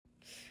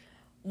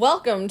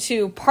Welcome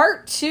to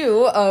part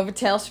 2 of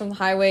Tales from the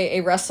Highway,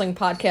 a wrestling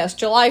podcast,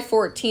 July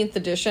 14th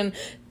edition.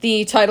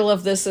 The title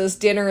of this is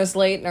Dinner is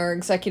Late and our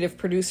executive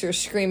producer is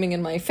screaming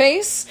in my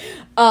face.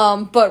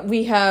 But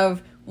we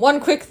have one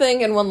quick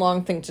thing and one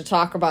long thing to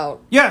talk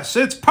about. Yes,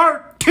 it's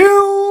part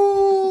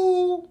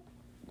 2!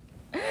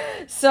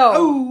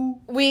 So,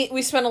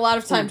 we spent a lot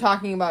of time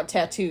talking about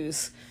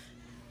tattoos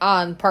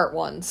on part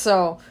 1.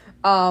 So,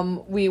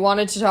 we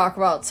wanted to talk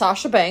about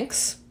Sasha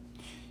Banks.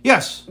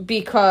 Yes.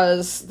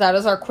 Because that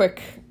is our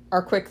quick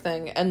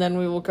thing, and then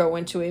we will go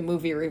into a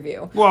movie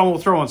review. Well, we'll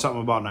throw in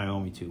something about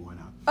Naomi, too. Why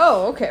not?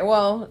 Oh, okay.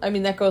 Well, I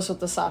mean, that goes with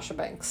the Sasha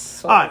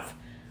Banks.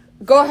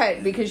 Go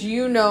ahead, because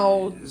you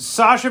know...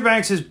 Sasha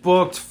Banks is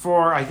booked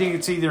for, I think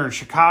it's either in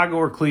Chicago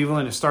or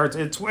Cleveland. It's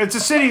a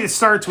city that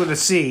starts with a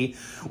C,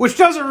 which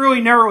doesn't really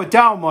narrow it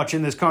down much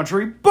in this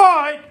country,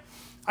 but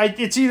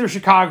it's either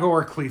Chicago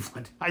or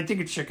Cleveland. I think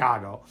it's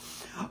Chicago.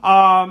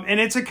 And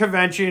it's a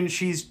convention.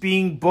 She's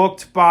being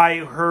booked by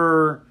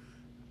her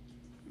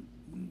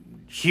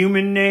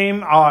human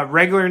name,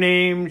 regular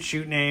name,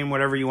 shoot name,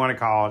 whatever you want to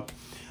call it.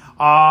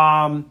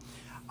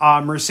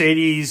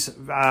 Mercedes.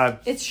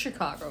 It's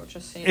Chicago,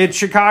 just saying. It's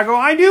Chicago.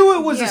 I knew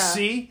it was a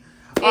C.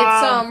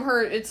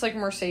 It's like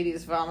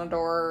Mercedes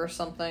Vonador or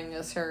something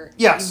is her.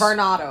 Yes.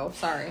 Varnado,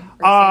 sorry.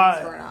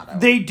 Mercedes Varnado.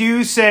 They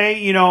do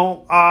say,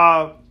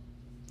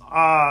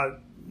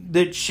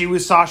 that she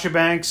was Sasha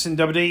Banks in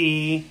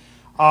WWE.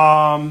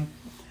 And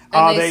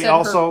they said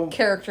also her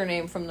character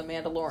name from The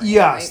Mandalorian.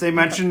 Yes, right? they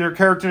mentioned their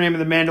character name in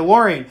The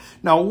Mandalorian.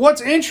 Now,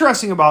 what's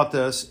interesting about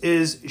this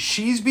is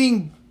she's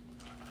being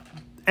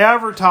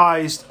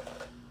advertised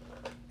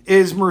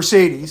as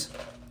Mercedes,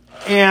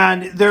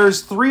 and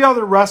there's 3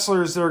 other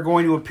wrestlers that are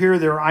going to appear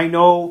there. I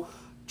know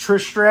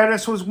Trish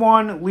Stratus was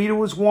one, Lita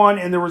was one,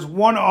 and there was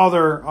one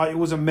other. It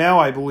was a male,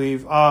 I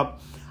believe. I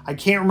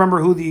can't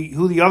remember who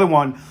the other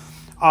one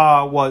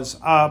was,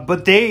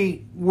 but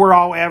they were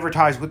all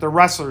advertised with the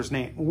wrestler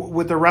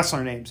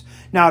names.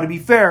 Now, to be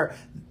fair,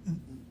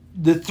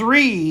 the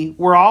 3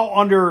 were all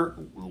under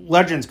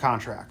Legends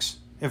contracts,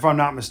 if I'm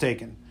not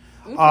mistaken.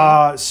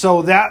 Okay.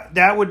 So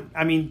that would,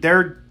 I mean,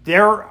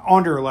 they're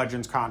under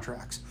Legends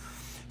contracts,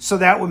 so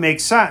that would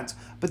make sense.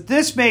 But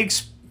this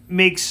makes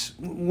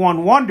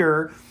one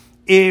wonder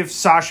if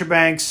Sasha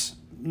Banks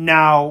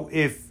now,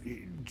 if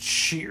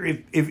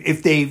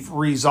they've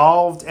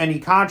resolved any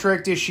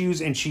contract issues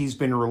and she's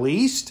been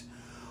released.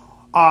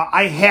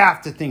 I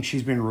have to think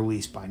she's been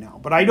released by now,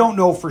 but I don't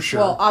know for sure.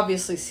 Well,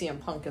 obviously CM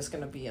Punk is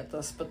going to be at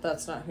this, but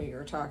that's not who you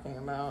were talking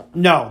about.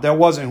 No, that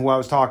wasn't who I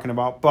was talking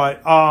about,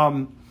 but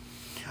I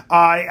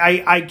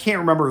can't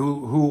remember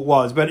who it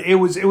was, but it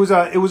was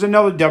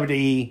another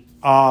WWE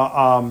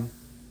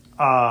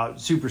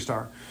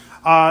superstar.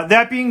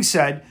 That being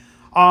said,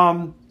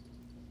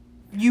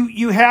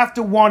 you have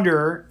to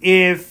wonder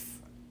if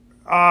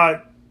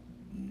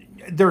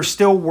they're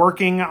still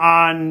working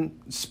on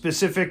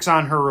specifics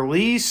on her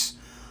release,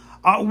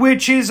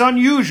 which is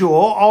unusual,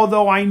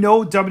 although I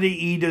know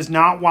WWE does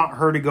not want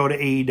her to go to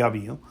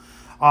AEW.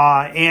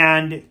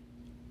 And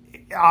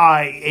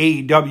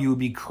AEW would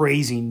be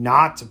crazy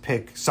not to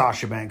pick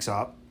Sasha Banks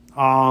up.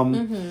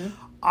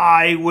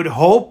 I would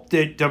hope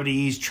that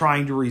WWE is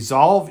trying to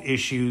resolve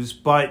issues,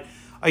 but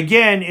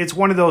again, it's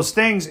one of those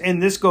things,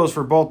 and this goes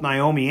for both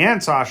Naomi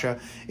and Sasha.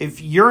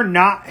 If you're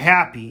not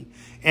happy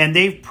and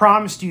they've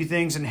promised you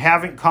things and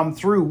haven't come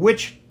through,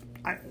 which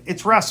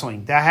it's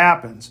wrestling, that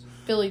happens.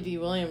 Billy D.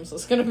 Williams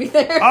is going to be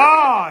there.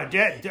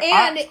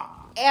 And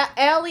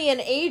Allie and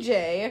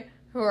AJ,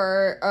 who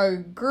are a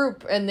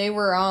group, and they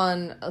were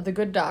on The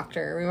Good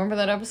Doctor. Remember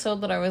that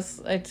episode that I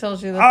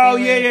told you?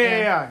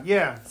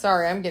 Yeah.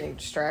 Sorry, I'm getting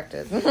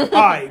distracted. All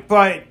right,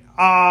 but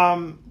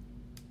at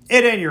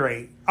any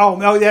rate,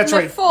 that's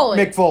right,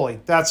 Mick Foley.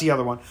 That's the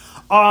other one.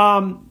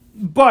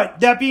 But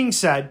that being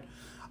said,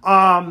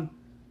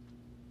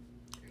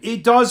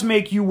 it does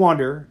make you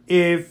wonder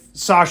if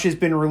Sasha's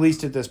been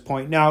released at this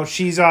point. Now,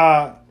 she's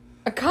kind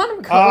of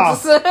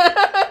close.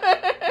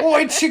 Well,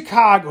 it's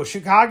Chicago.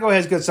 Chicago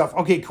has good stuff.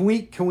 Okay, can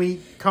we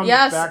come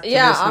back to this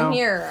now? I'm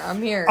here.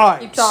 All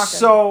right, keep talking.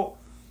 So,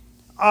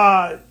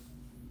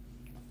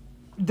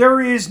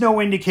 there is no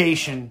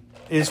indication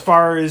as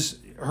far as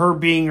her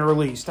being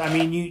released. I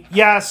mean,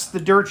 yes, the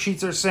dirt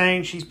sheets are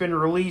saying she's been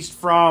released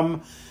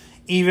from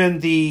even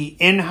the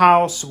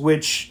in-house,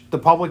 which the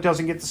public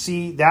doesn't get to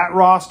see, that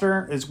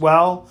roster as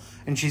well,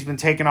 and she's been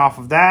taken off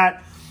of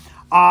that.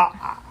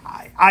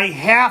 I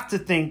have to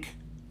think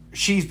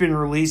she's been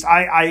released.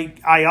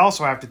 I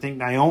also have to think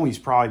Naomi's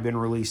probably been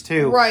released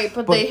too. Right,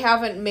 but they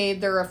haven't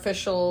made their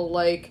official,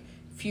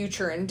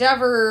 future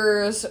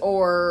endeavors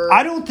or...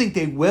 I don't think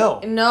they will.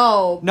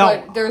 No.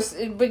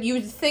 But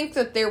you'd think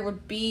that there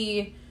would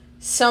be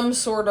some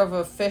sort of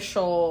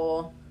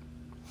official,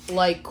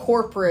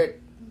 corporate...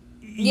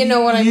 You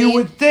know what I mean? You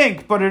would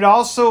think, but it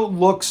also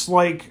looks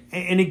like...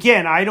 And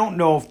again, I don't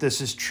know if this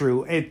is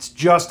true. It's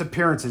just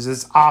appearances.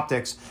 It's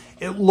optics.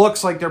 It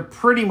looks like they're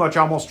pretty much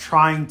almost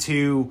trying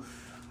to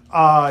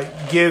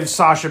give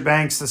Sasha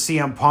Banks the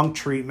CM Punk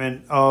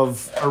treatment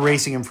of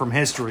erasing him from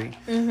history.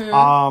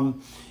 Mm-hmm.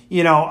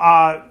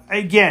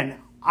 again,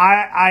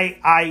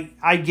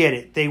 I get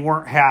it. They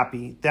weren't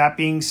happy. That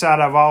being said,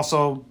 I've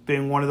also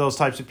been one of those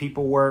types of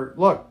people where,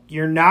 look,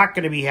 you're not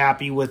going to be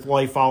happy with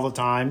life all the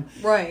time.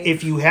 Right.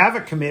 If you have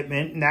a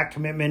commitment and that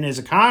commitment is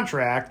a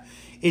contract,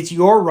 it's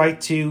your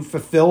right to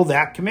fulfill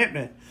that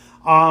commitment.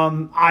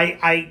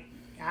 I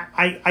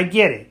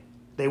get it.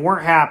 They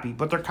weren't happy,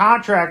 but their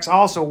contracts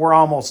also were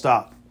almost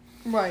up.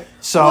 Right.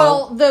 So,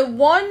 well, the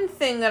one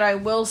thing that I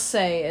will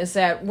say is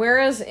that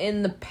whereas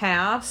in the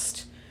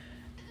past,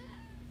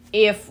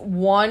 if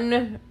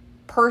one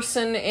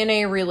person in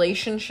a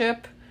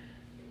relationship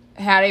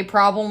had a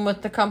problem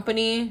with the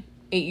company,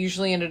 it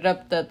usually ended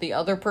up that the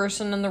other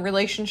person in the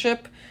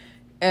relationship,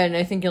 and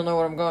I think you'll know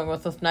what I'm going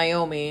with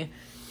Naomi,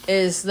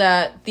 is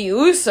that the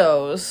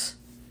Usos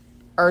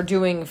are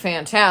doing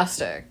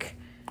fantastic.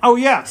 oh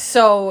yeah.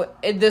 So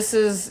this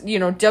is,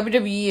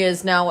 WWE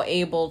is now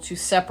able to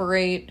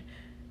separate,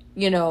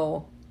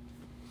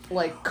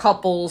 like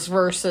couples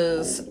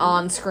versus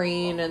on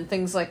screen and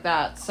things like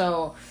that.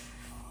 So,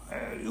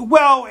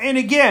 well, and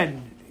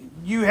again,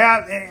 you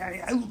have,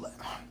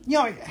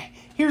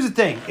 here's the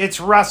thing. It's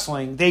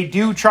wrestling. They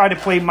do try to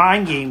play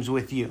mind games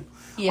with you.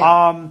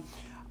 yeah.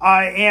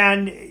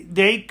 And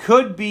they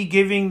could be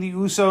giving the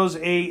Usos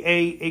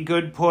a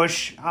good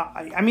push.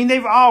 I mean,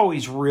 they've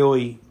always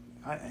really,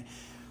 the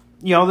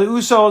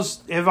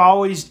Usos have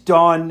always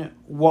done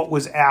what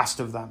was asked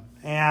of them.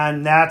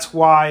 And that's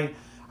why,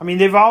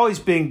 they've always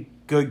been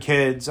good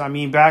kids.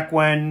 Back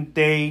when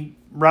they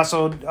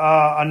wrestled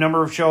a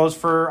number of shows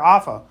for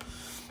Alpha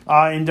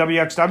in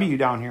WXW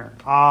down here.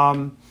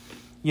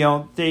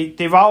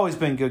 They've always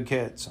been good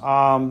kids.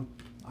 One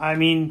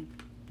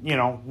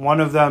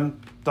of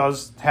them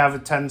does have a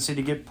tendency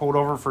to get pulled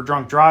over for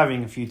drunk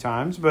driving a few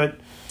times. But,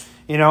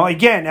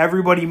 again,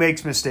 everybody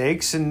makes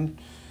mistakes and,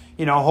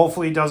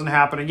 hopefully it doesn't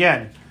happen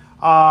again.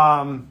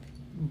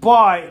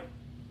 But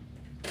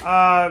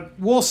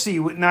we'll see.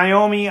 With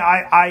Naomi,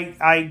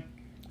 I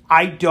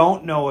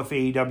don't know if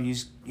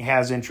AEW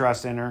has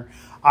interest in her.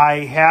 I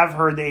have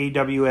heard that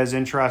AEW has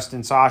interest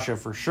in Sasha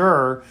for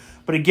sure.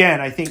 But again,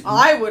 I think...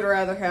 I would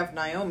rather have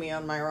Naomi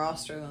on my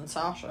roster than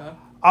Sasha.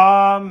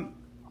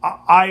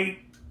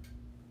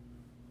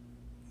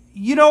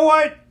 You know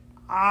what?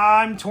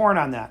 I'm torn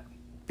on that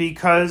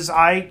because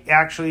I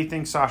actually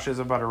think Sasha's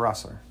a better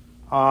wrestler.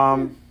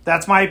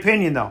 That's my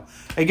opinion, though.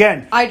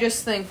 Again, I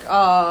just think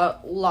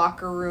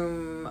locker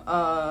room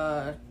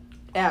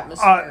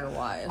atmosphere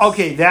wise.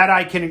 Okay, that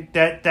I can.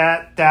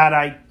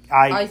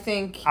 I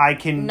think I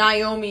can.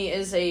 Naomi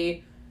is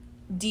a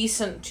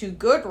decent to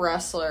good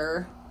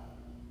wrestler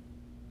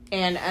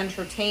and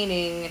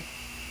entertaining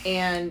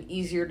and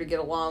easier to get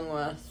along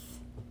with.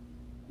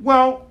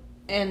 Well,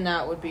 and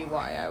that would be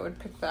why I would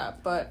pick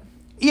that, but...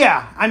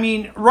 Yeah,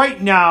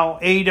 right now,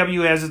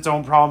 AEW has its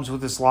own problems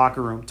with this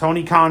locker room.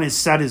 Tony Khan has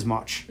said as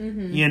much,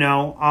 he's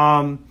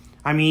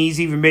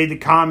even made the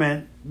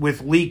comment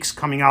with leaks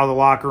coming out of the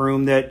locker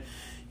room that,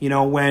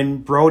 when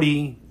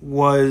Brody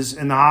was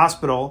in the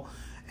hospital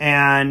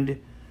and,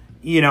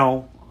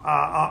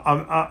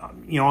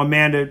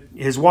 Amanda,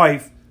 his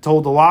wife,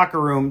 told the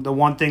locker room the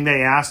one thing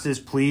they asked is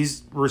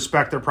please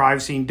respect their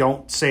privacy and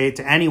don't say it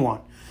to anyone.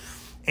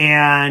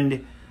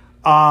 And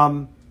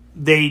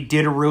they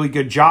did a really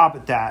good job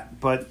at that,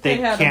 but they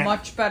had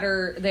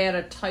they had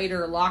a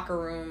tighter locker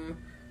room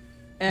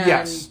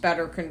and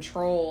better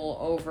control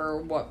over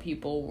what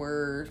people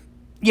were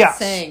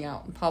saying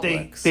out in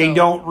public. They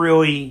don't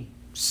really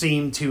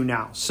seem to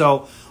now.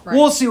 So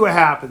We'll see what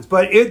happens.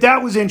 But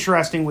that was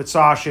interesting with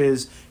Sasha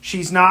is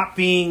she's not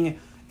being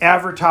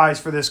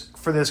advertised for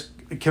this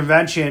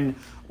convention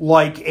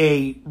like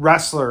a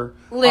wrestler.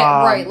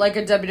 Right, like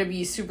a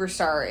WWE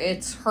superstar.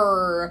 It's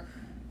her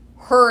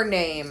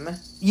name.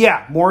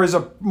 Yeah, more as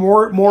a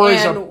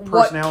personality.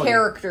 What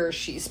characters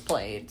she's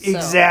played. So.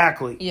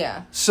 Exactly.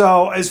 Yeah.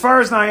 So as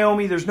far as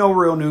Naomi, there's no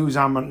real news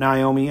on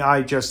Naomi.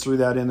 I just threw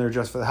that in there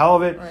just for the hell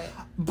of it. Right.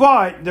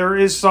 But there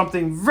is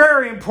something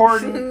very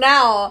important.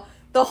 Now,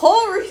 the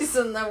whole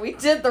reason that we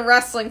did the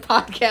wrestling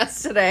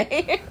podcast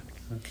today,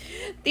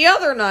 the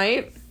other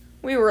night,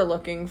 we were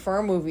looking for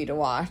a movie to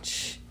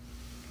watch.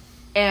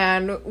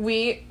 And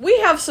we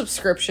have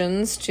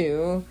subscriptions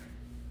to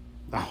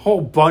a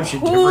whole bunch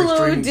of different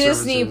streaming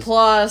Disney services.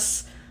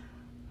 Plus,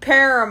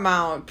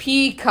 Paramount,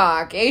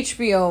 Peacock,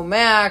 HBO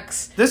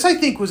Max. This, I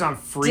think, was on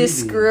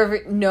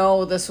Freevee.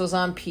 No, this was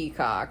on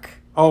Peacock.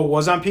 Oh, it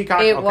was on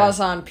Peacock? It was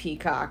on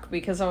Peacock,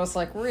 because I was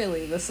like,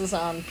 really? This is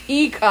on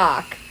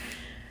Peacock?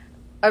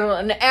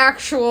 An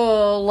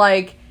actual,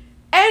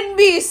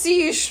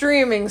 NBC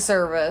streaming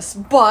service.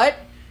 But,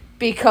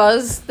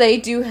 because they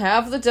do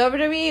have the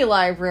WWE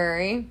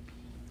library,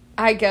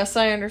 I guess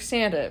I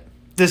understand it.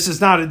 This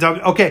is not a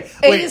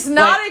It is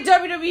not a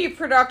WWE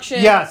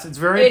production. Yes, it's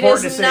very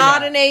important to say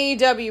that. It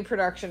is not an AEW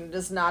production. It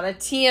is not a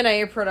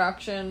TNA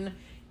production.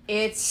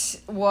 It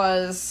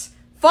was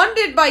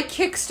funded by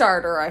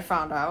Kickstarter, I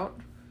found out.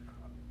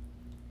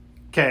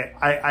 Okay,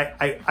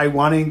 I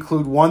want to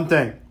include one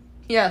thing.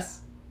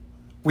 Yes.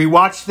 We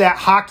watched that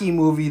hockey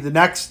movie the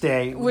next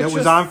day that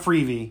was on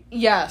Freevee.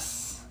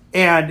 Yes.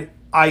 and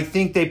I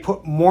think they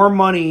put more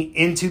money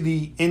into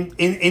the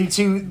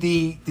into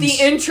the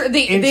intro,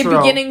 the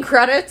beginning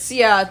credits,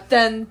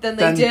 than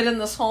they did in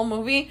this whole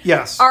movie.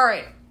 Yes. All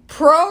right.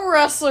 Pro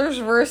Wrestlers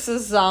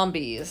vs.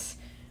 Zombies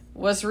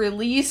was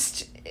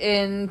released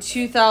in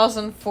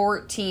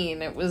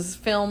 2014. It was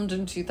filmed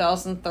in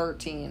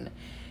 2013.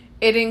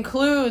 It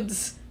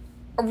includes,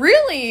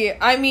 really,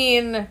 I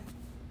mean,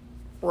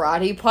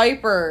 Roddy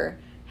Piper,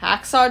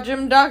 Hacksaw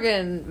Jim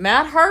Duggan,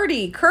 Matt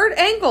Hardy, Kurt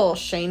Angle,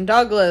 Shane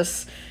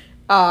Douglas,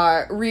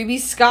 Reby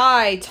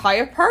Sky,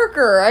 Taya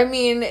Parker. I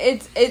mean,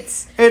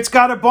 it's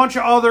got a bunch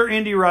of other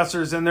indie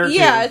wrestlers in there too.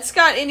 Yeah, it's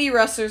got indie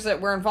wrestlers that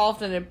were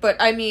involved in it, but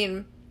I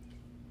mean,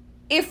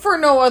 if for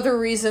no other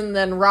reason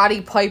than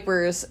Roddy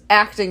Piper's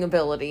acting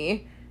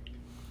ability,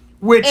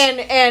 which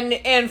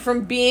and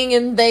from being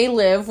in They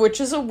Live,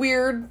 which is a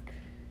weird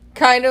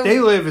kind of...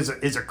 They Live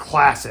is a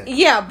classic.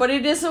 Yeah, but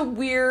it is a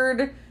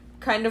weird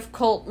kind of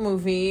cult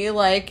movie.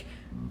 Like,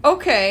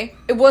 okay,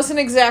 it wasn't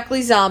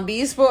exactly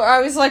zombies, but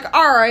I was like,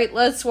 all right,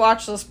 let's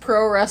watch this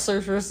Pro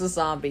Wrestlers vs.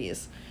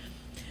 Zombies.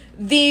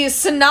 The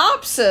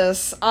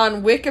synopsis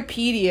on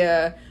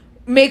Wikipedia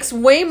makes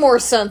way more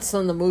sense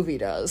than the movie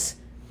does.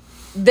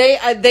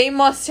 They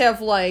must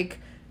have, like,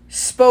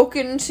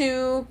 spoken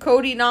to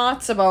Cody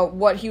Knotts about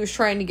what he was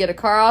trying to get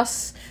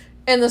across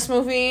in this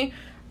movie.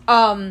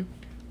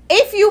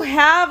 If you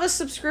have a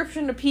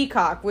subscription to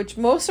Peacock, which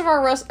most of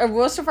our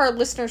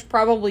listeners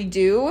probably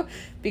do,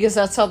 because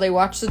that's how they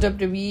watch the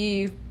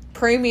WWE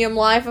premium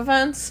live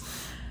events,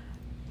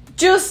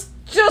 just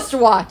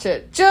watch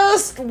it.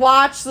 Just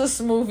watch this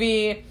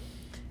movie.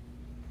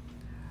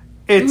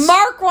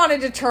 Mark wanted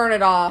to turn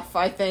it off,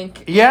 I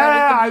think.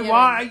 Yeah,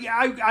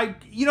 I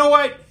you know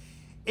what?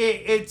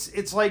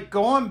 It's like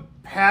going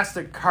past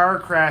a car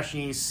crash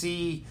and you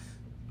see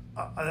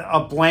a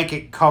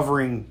blanket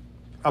covering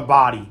a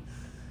body.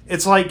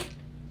 It's like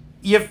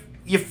you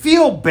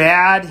feel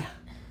bad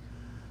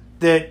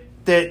that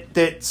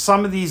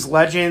some of these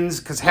legends,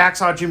 because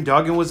Hacksaw Jim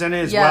Duggan was in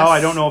it as well.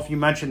 I don't know if you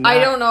mentioned that. I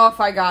don't know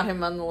if I got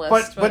him on the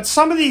list. But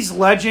some of these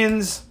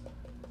legends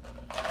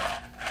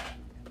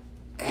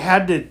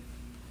had to,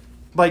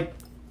 like,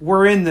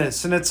 were in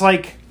this, and it's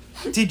like,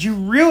 did you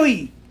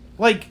really,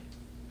 like,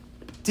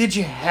 did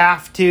you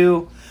have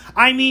to?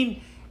 I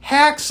mean,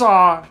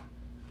 Hacksaw,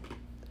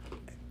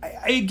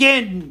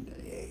 again,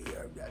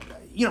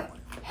 you know,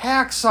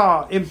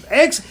 Hacksaw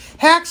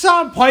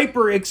and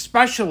Piper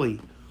especially.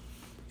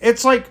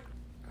 It's like,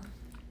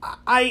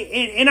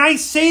 I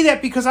say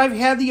that because I've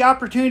had the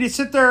opportunity to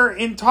sit there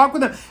and talk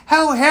with them.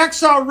 Hell,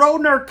 Hacksaw rode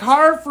in our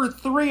car for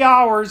 3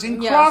 hours and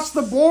crossed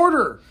the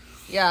border.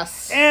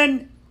 Yes.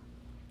 And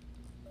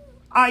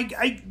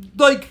I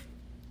like,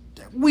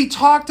 we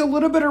talked a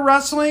little bit of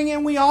wrestling,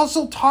 and we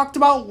also talked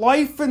about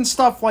life and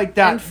stuff like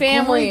that. And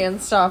family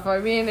and stuff. I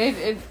mean,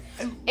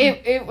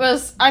 it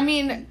was, I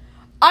mean,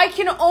 I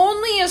can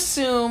only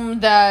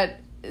assume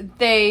that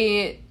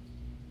they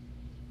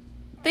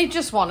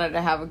just wanted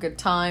to have a good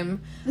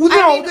time. Well,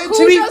 no,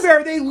 to be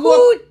fair, they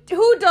look...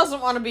 Who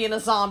doesn't want to be in a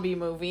zombie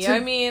movie?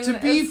 To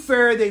be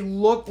fair, they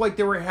looked like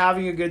they were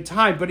having a good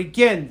time. But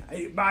again,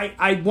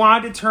 I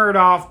wanted to turn it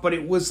off, but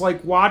it was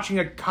like watching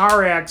a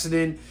car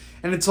accident,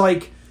 and it's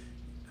like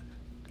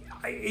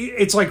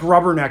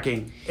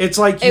rubbernecking. It's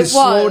like you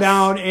slow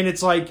down, and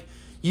it's like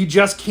you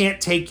just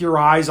can't take your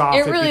eyes off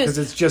it really because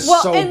it's just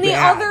so bad. And the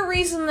other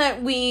reason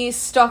that we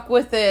stuck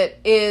with it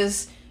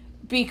is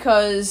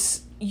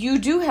because you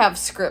do have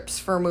scripts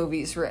for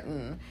movies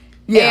written.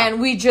 Yeah. And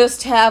we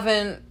just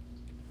haven't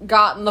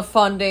gotten the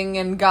funding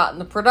and gotten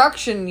the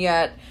production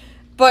yet.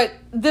 But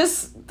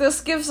this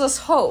gives us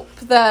hope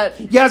that...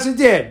 Yes, it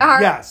did.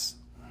 Yes.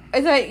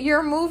 That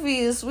your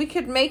movies, we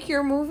could make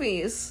your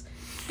movies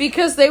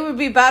because they would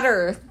be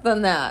better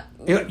than that.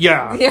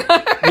 Yeah.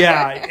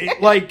 Yeah.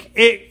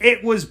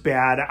 It was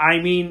bad. I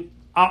mean,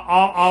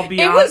 I'll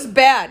be honest. It was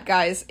bad,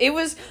 guys. It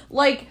was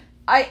like...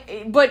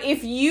 But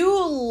if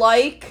you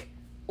like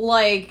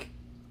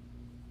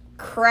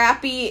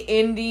crappy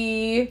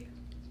indie,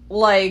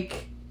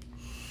 like,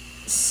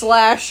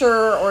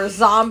 slasher or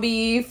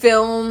zombie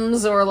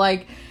films, or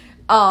like,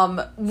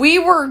 we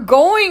were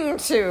going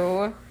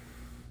to,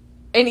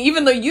 and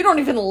even though you don't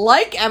even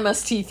like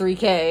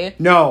MST3K,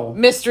 no,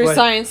 Mystery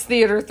Science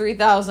Theater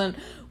 3000,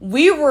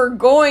 we were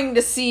going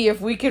to see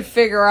if we could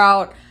figure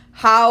out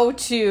how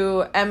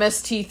to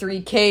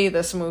MST3K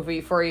this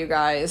movie for you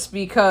guys,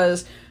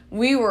 because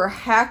we were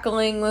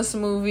heckling this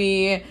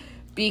movie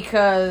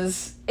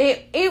because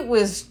it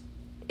was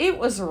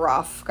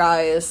rough,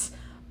 guys.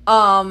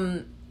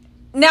 Now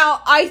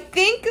I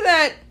think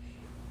that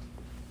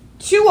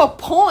to a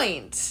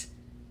point,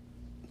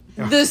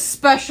 the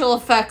special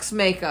effects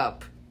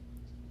makeup,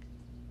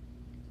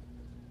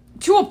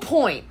 to a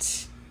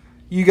point.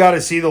 You got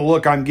to see the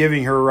look I'm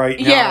giving her right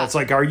now. Yeah. It's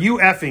like, are you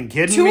effing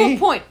kidding me? To a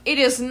point, it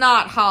is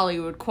not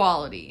Hollywood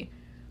quality,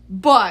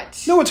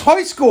 but no, it's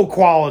high school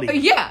quality.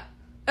 Yeah.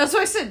 That's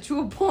what I said, to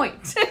a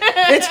point.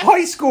 It's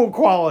high school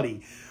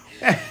quality.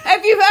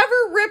 Have you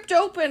ever ripped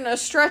open a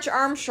Stretch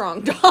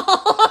Armstrong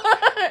doll?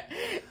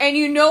 And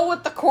you know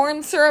what the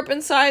corn syrup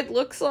inside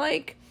looks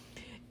like?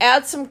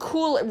 Add some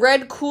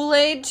red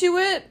Kool-Aid to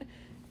it.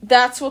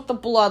 That's what the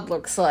blood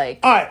looks like.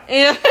 All right.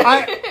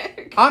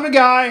 I'm a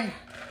guy.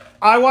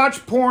 I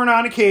watch porn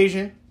on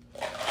occasion.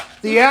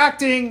 The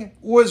acting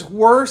was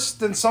worse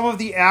than some of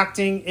the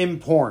acting in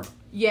porn.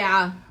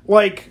 Yeah.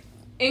 Like...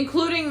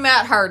 Including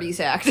Matt Hardy's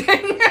acting.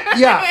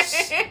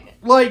 Yes.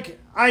 Like,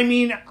 I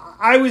mean,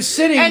 I was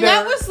sitting and there...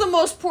 And that was the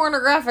most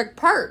pornographic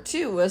part,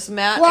 too, was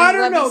Matt well, and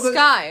I don't know.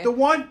 Sky.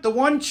 The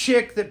one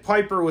chick that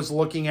Piper was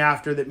looking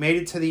after that made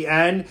it to the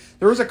end,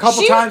 there was a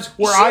couple times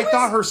where I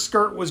thought her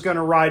skirt was going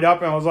to ride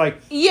up, and I was like...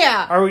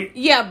 Yeah.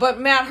 Yeah, but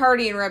Matt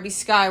Hardy and Rebby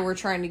Sky were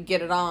trying to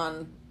get it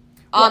on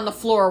the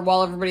floor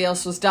while everybody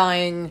else was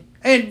dying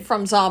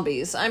from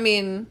zombies. I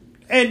mean...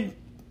 And...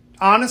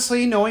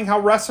 honestly, knowing how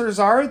wrestlers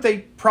are, they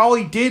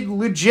probably did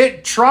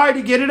legit try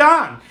to get it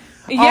on.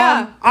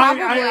 Yeah,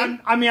 probably.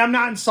 I mean, I'm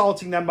not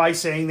insulting them by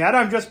saying that.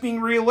 I'm just being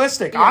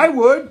realistic. Yeah. I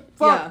would.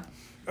 Fuck.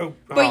 Yeah.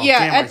 But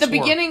at the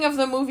beginning of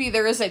the movie,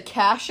 there is a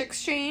cash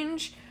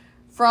exchange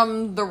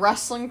from the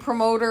wrestling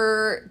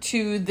promoter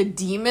to the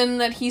demon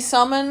that he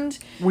summoned.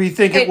 We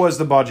think it was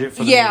the budget for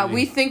the movie. Yeah,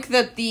 we think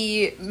that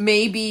the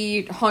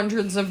maybe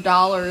hundreds of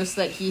dollars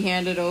that he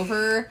handed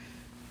over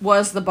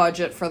was the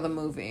budget for the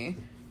movie.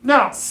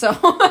 No. So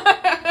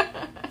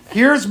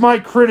here's my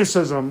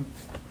criticism.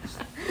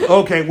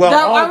 Okay, well,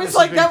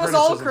 that was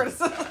all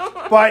criticism.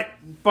 But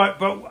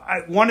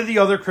one of the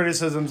other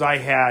criticisms I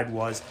had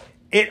was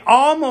it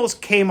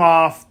almost came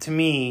off to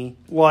me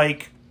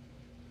like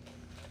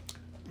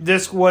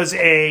this was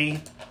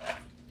a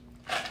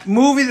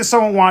movie that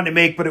someone wanted to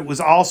make, but it was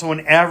also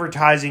an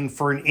advertising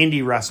for an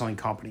indie wrestling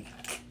company.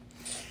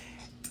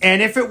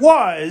 And if it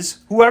was,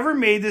 whoever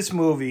made this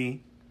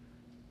movie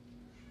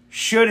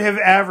should have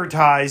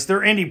advertised their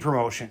indie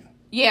promotion.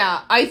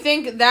 Yeah, I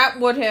think that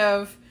would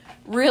have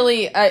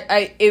really,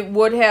 it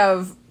would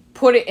have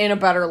put it in a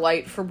better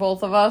light for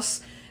both of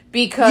us,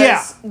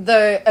 because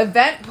the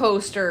event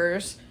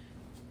posters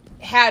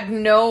had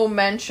no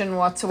mention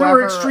whatsoever. They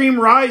were Extreme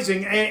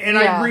Rising, and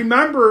I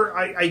remember,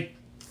 I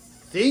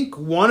think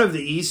one of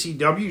the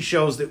ECW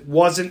shows that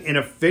wasn't an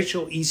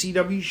official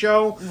ECW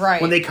show, right,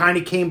 when they kind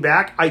of came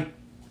back, I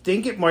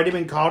think it might have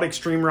been called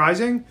Extreme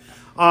Rising.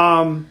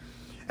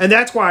 And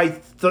that's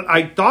why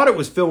I thought it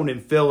was filmed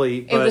in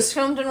Philly. But it was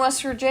filmed in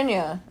West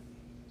Virginia,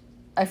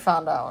 I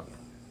found out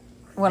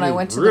when I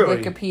went to the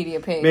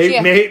Wikipedia page.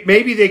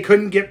 Maybe they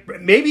couldn't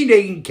maybe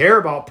they didn't care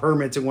about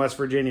permits in West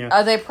Virginia.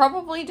 They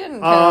probably didn't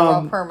care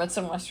about permits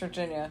in West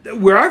Virginia.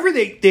 Wherever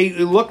they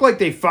looked like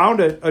they found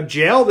a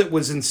jail that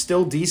was in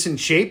still decent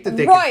shape that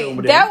they could film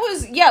it in. That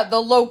was,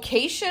 the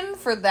location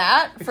for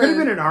that. It could have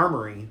been an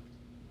armory.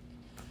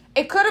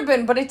 It could have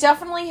been, but it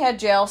definitely had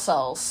jail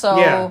cells. So...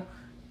 yeah.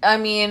 I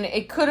mean,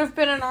 it could have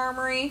been an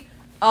armory.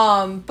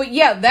 But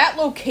yeah, that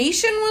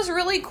location was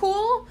really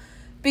cool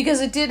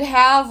because it did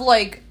have,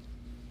 like,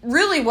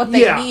 really what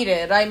they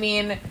needed. I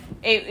mean,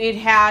 it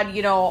had,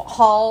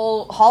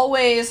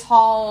 hallways,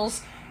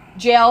 halls,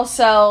 jail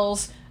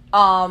cells,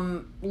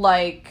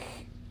 like,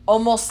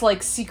 almost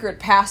like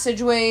secret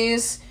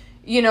passageways,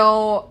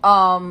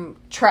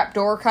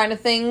 trapdoor kind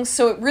of things.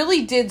 So it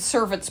really did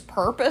serve its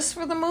purpose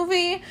for the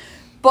movie.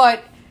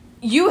 But...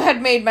 you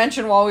had made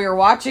mention while we were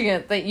watching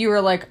it that you were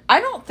like, I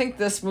don't think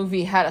this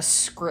movie had a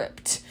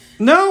script.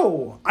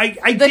 No, I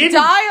didn't. The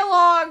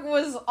dialogue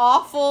was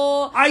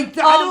awful. I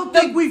don't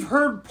think we've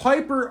heard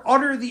Piper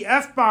utter the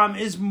F-bomb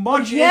as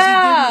much as he did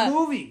in the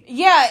movie.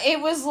 Yeah,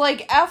 it was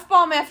like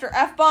F-bomb after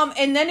F-bomb,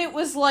 and then it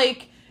was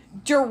like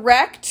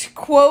direct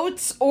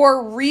quotes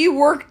or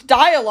reworked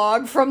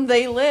dialogue from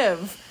They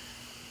Live.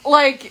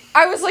 Like,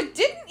 I was like,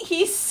 didn't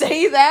he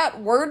say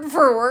that word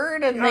for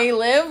word in They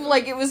Live?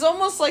 Like, it was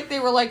almost like they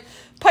were like,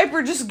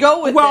 Piper, just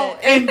go with it. Well,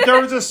 and there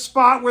was a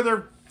spot where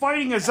they're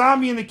fighting a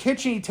zombie in the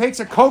kitchen. He takes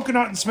a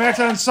coconut and smacks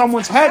it on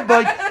someone's head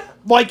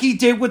like he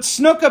did with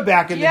Snuka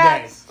back in the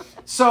day.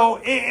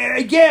 So,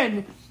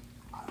 again,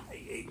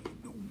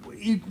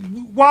 you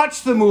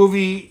watch the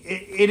movie.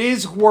 It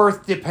is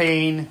worth the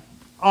pain.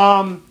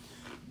 But...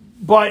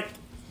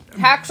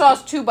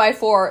 Hacksaw's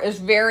 2x4 is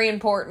very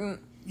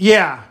important.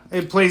 Yeah,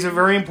 it plays a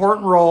very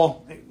important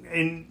role.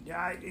 And,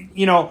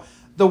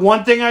 the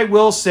one thing I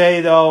will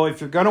say, though,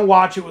 if you're going to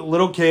watch it with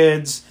little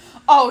kids...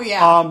 oh,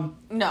 yeah.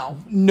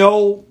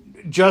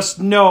 Just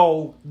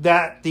know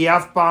that the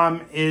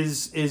F-bomb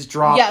is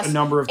dropped a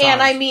number of times.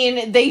 And, I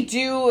mean, they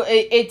do...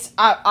 It's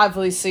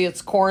obviously,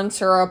 it's corn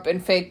syrup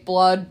and fake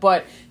blood,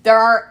 but there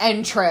are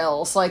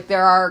entrails. Like,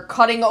 there are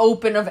cutting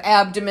open of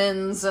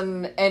abdomens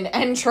and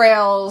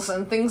entrails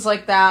and things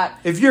like that.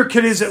 If your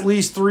kid is at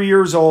least 3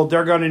 years old,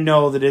 they're going to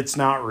know that it's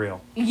not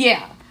real.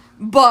 Yeah.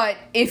 But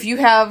if you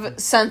have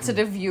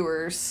sensitive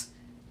viewers,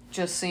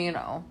 just so you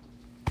know.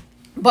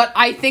 But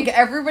I think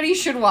everybody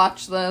should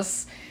watch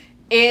this.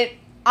 I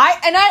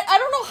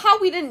don't know how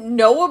we didn't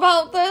know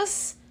about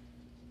this.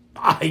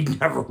 I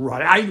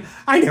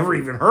never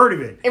even heard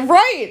of it.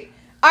 Right.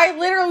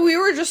 we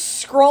were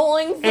just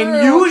scrolling through.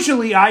 And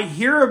usually I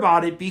hear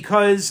about it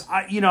because,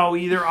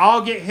 either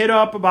I'll get hit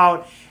up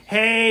about,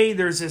 hey,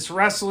 there's this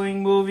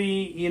wrestling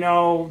movie,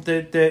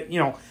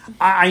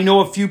 I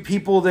know a few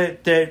people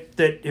that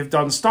have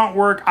done stunt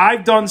work.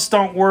 I've done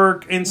stunt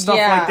work and stuff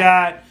like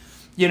that.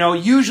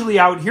 Usually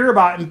I would hear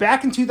about it. And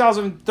back in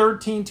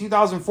 2013,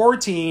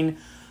 2014,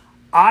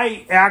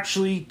 I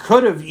actually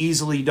could have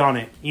easily done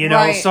it,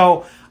 Right.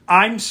 So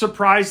I'm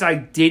surprised I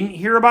didn't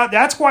hear about it.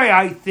 That's why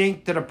I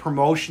think that a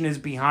promotion is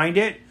behind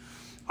it.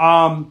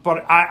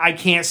 But I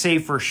can't say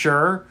for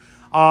sure.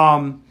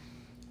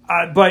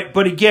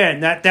 But again,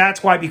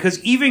 that's why,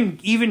 because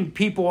even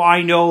people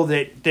I know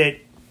that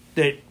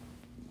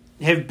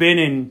have been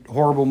in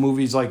horrible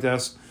movies like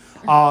this,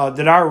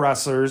 that are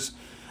wrestlers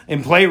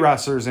and play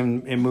wrestlers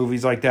in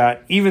movies like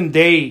that, even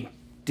they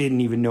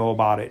didn't even know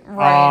about it.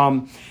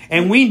 Right.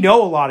 And we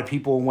know a lot of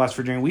people in West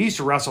Virginia. We used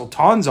to wrestle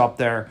tons up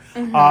there.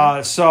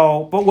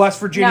 But West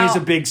Virginia is a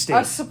big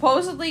state.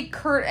 Supposedly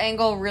Kurt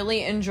Angle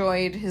really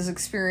enjoyed his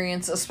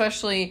experience,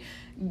 especially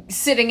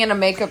sitting in a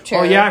makeup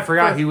chair. Oh yeah, I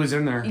forgot he was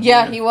in there.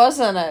 Yeah, he was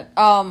in it.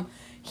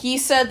 He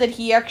said that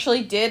he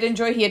actually did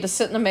enjoy. He had to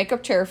sit in the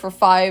makeup chair for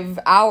 5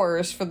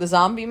 hours for the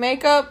zombie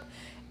makeup,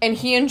 and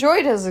he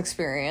enjoyed his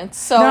experience.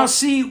 So now,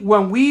 see,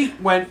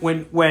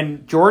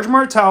 when George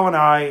Martel and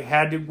I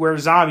had to wear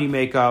zombie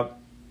makeup,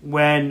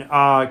 when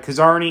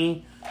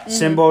Kazarni,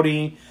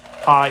 Simbodi,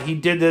 he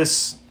did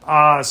this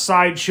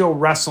sideshow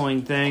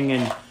wrestling thing,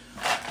 and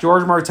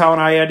George Martel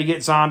and I had to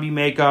get zombie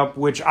makeup,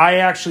 which I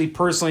actually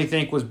personally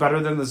think was better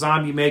than the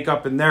zombie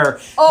makeup in there.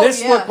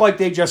 This looked like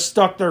they just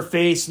stuck their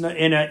face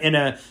in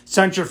a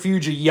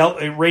centrifuge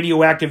of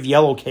radioactive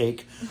yellow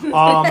cake.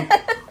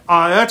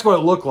 That's what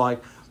it looked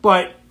like.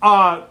 But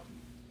 5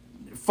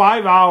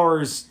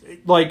 hours,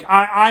 like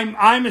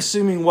I'm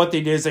assuming what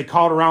they did is they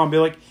called around and be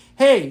like,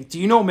 "Hey, do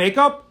you know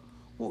makeup?"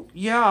 Well,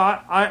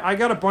 yeah, I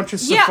got a bunch of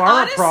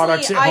Sephora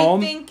products at home.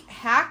 I think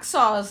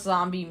Hacksaw's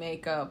zombie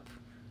makeup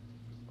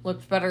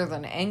looked better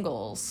than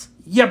Angle's.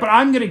 Yeah, but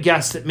I'm going to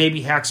guess that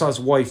maybe Hacksaw's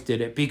wife did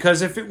it,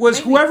 because if it was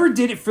whoever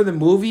did it for the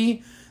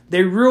movie,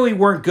 they really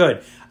weren't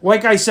good.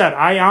 Like I said,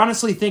 I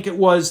honestly think it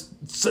was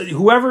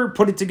whoever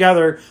put it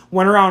together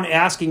went around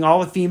asking all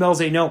the females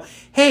they know,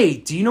 "Hey,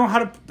 do you know how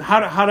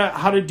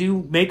to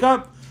do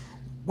makeup?"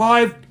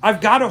 Well,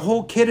 I've got a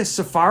whole kit of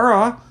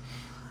Sephora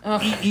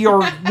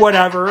or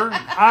whatever.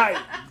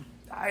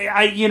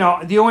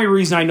 The only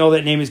reason I know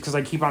that name is because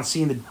I keep on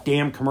seeing the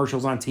damn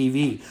commercials on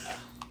TV.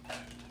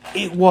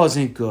 It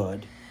wasn't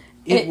good.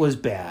 It was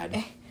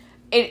bad.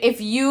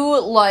 If you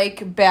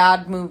like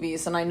bad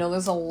movies, and I know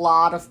there's a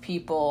lot of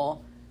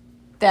people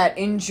that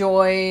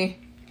enjoy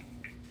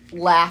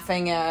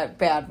laughing at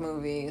bad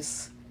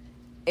movies,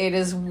 it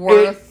is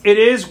worth it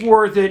is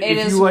worth it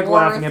if you like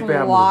laughing at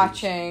bad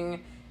watching.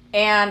 movies.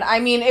 And I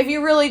mean, if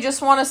you really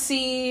just want to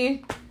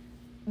see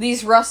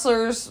these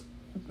wrestlers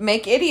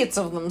make idiots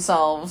of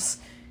themselves,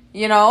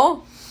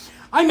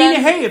 I mean,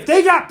 hey, if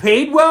they got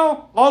paid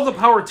well, all the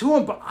power to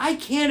them, but I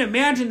can't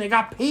imagine they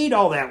got paid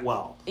all that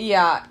well.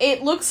 Yeah,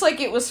 it looks like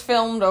it was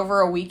filmed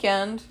over a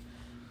weekend.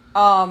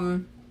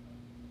 You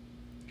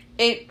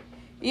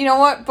know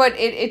what? But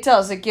it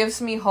does. It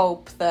gives me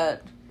hope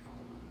that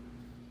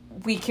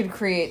we can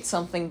create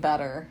something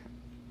better.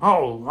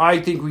 Oh, I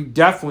think we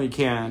definitely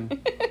can.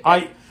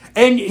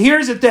 And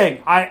here's the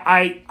thing.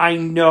 I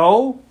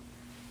know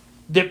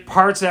that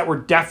parts that were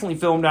definitely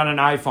filmed on an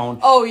iPhone.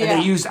 Oh, yeah.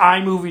 And they used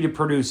iMovie to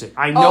produce it.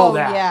 I know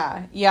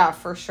that. Yeah,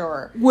 for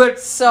sure. Which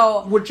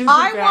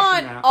I is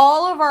want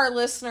all of our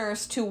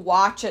listeners to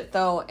watch it,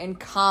 though, and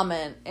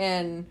comment.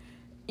 And,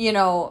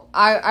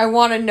 I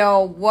want to know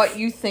what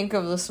you think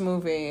of this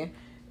movie.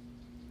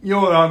 You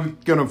know what I'm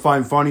going to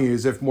find funny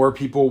is if more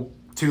people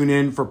tune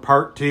in for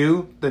part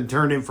 2 than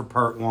turned in for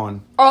part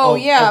 1. Oh,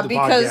 of yeah, the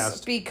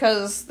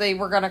because they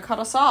were going to cut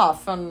us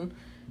off. And,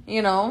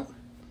 All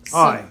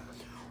right.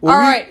 Well, all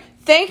right.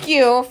 Thank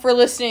you for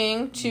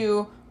listening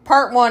to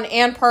part 1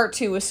 and part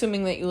 2,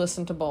 assuming that you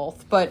listened to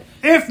both. But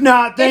if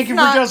not, thank you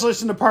for just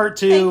listening to part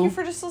 2. Thank you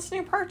for just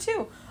listening to part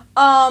 2.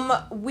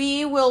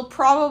 We will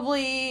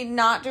probably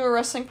not do a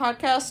wrestling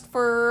podcast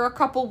for a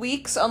couple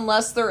weeks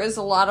unless there is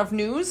a lot of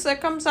news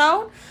that comes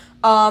out.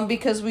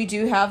 Because we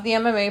do have the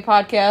MMA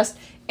podcast,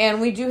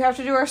 and we do have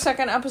to do our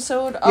second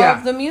episode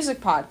of the music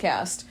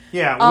podcast.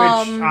 Yeah,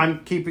 which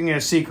I'm keeping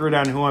a secret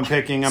on who I'm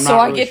picking. I'm so not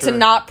I really get sure. to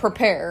not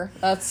prepare.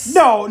 That's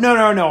No.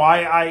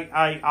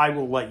 I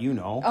will let you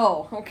know.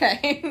 Oh,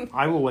 okay.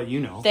 I will let you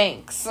know.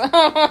 Thanks.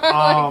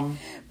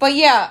 But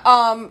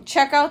yeah,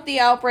 check out the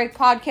Outbreak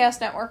Podcast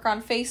Network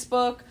on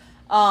Facebook.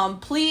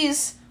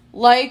 Please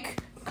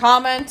like,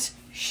 comment,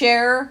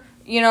 share.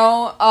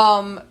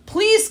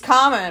 Please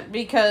comment,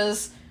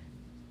 because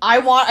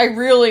I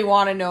really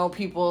want to know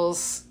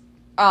people's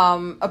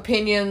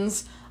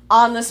opinions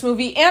on this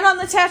movie and on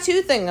the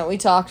tattoo thing that we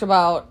talked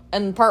about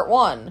in part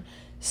 1.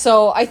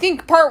 So I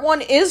think part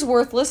 1 is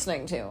worth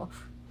listening to.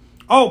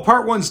 Oh,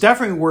 part 1's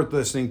definitely worth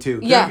listening to.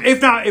 Yeah.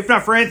 If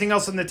not for anything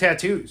else than the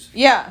tattoos.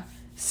 Yeah.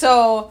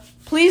 So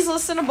please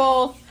listen to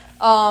both.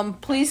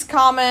 Please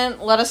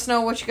comment. Let us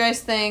know what you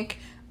guys think.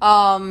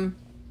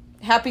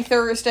 Happy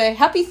Thursday.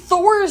 Happy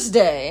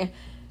Thursday.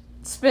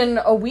 It's been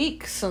a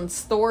week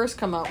since Thor's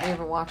come out. We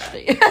haven't watched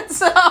it yet,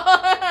 so...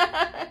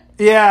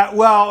 Yeah,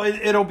 well,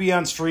 it'll be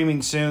on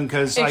streaming soon,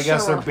 because I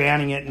guess sure they're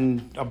banning it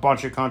in a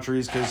bunch of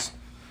countries, because...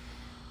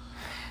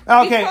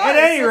 Okay, at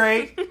any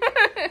rate,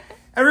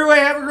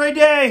 everybody have a great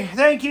day.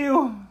 Thank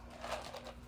you.